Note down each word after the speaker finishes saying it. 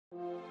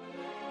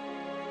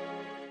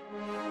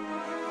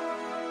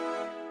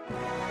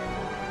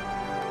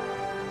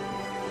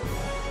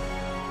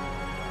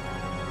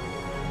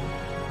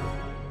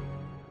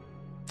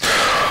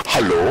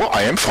Hello,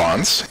 I am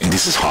Frans, and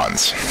this is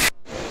Hans.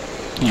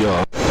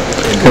 Yeah,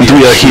 and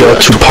we are here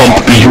to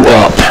pump you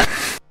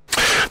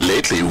up.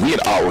 Lately, we in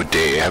our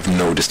day have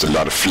noticed a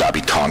lot of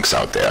flabby tongues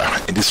out there,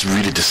 and this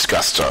really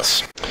disgusts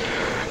us.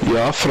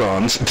 Yeah,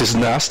 Frans, it is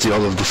nasty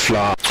all of the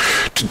flab.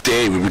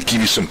 Today, we will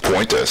give you some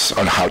pointers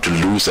on how to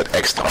lose that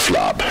extra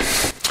flab.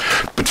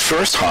 But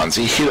first,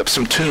 Hansi, hit up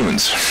some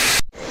tunes.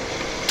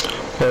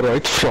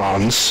 Alright,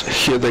 Frans,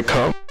 here they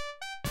come.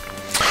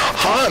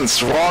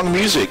 Hans, wrong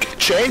music.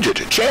 Change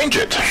it, change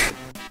it.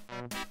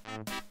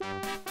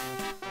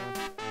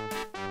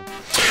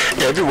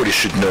 Everybody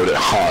should know that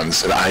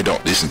Hans and I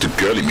don't listen to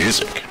girly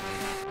music.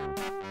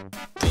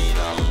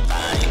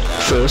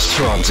 First,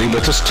 Franzi,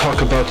 let us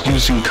talk about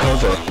using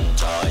cover.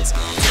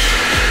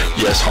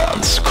 Yes,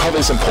 Hans, cover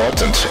is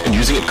important, and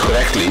using it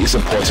correctly is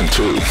important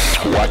too.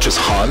 Watch as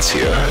Hans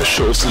here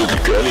shows the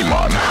little girly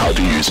man how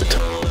to use it.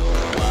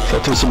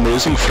 That is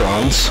amazing,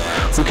 Frans.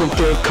 We can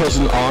thank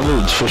Cousin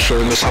Arnold for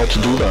showing us how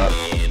to do that.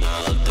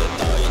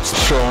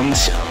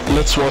 Frans,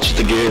 let's watch it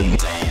again.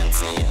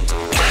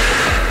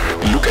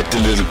 Look at the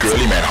little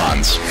girly man,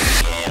 Hans.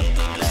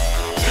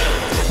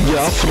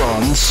 Yeah,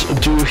 Frans,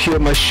 do you hear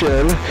my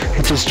shell?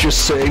 It is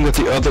just saying that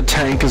the other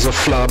tank is a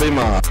flabby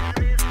man.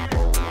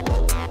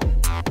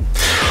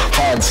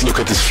 Hans, look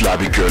at this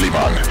flabby girly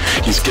man.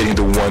 He's getting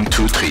the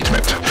 1-2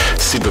 treatment.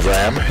 See the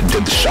ram,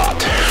 then the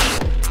shot.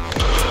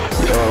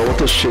 Yeah,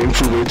 what a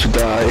shameful way to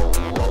die.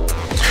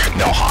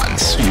 Now,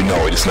 Hans, you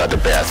know it is not a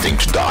bad thing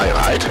to die,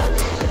 right?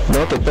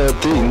 Not a bad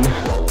thing.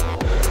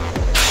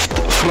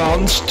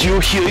 Frans, do you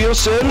hear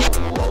yourself?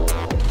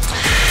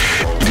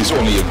 It is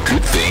only a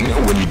good thing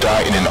when you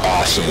die in an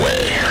awesome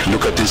way.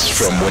 Look at this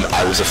from when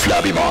I was a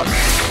flabby man.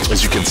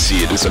 As you can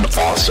see, it is an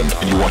awesome,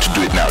 and you want to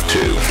do it now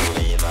too.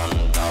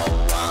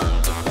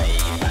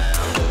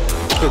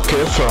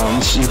 Okay,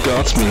 Frans, you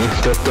got me.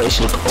 That does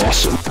look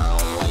awesome.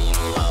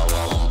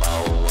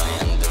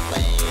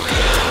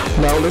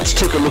 Now let's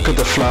take a look at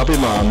the flabby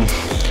man.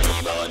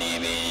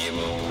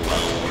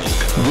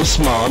 This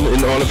man,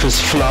 in all of his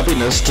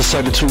flabbiness,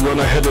 decided to run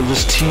ahead of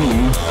his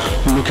team.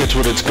 Look at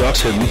what it's got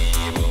him.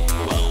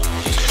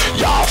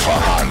 Yeah, for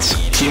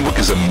Hans, teamwork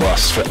is a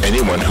must for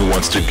anyone who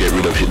wants to get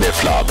rid of their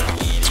flab.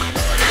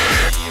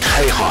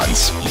 Hey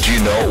Hans, do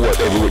you know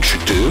what everyone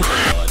should do?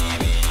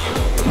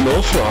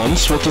 No,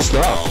 Frans, what is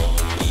that?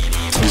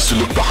 It is to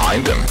look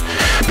behind them,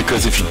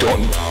 because if you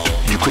don't,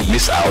 you could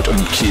miss out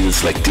on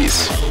kills like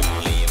this.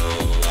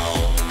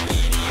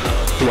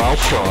 Wow,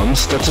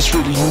 Frans, that is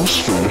really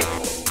useful.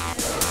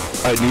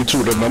 I need to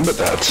remember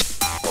that.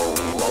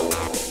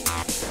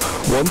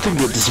 One thing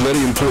that is very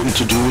important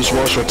to do is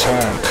wash your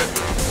tank.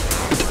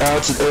 It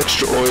adds an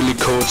extra oily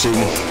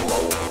coating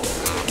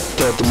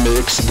that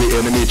makes the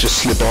enemy just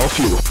slip off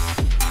you.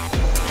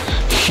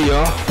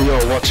 Here we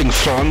are watching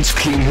Frans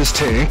clean his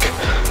tank,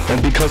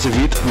 and because of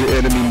it the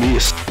enemy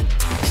missed.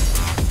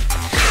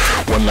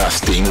 One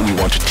last thing we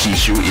want to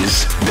teach you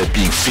is that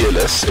being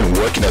fearless and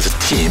working as a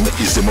team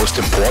is the most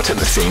important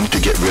thing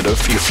to get rid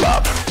of your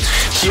flab.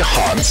 Here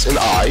Hans and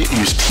I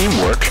use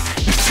teamwork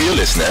and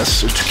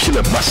fearlessness to kill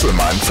a muscle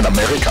man from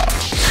America.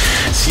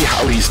 See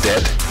how he's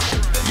dead?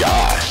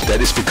 Yeah,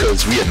 that is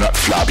because we are not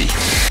flabby.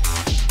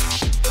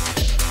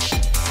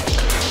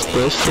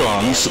 Well,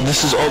 Frans,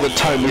 this is all the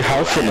time we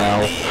have for now.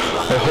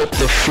 I hope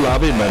the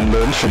flabby man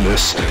learned from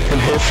this.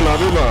 And hey,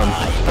 flabby man,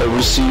 I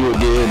will see you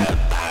again.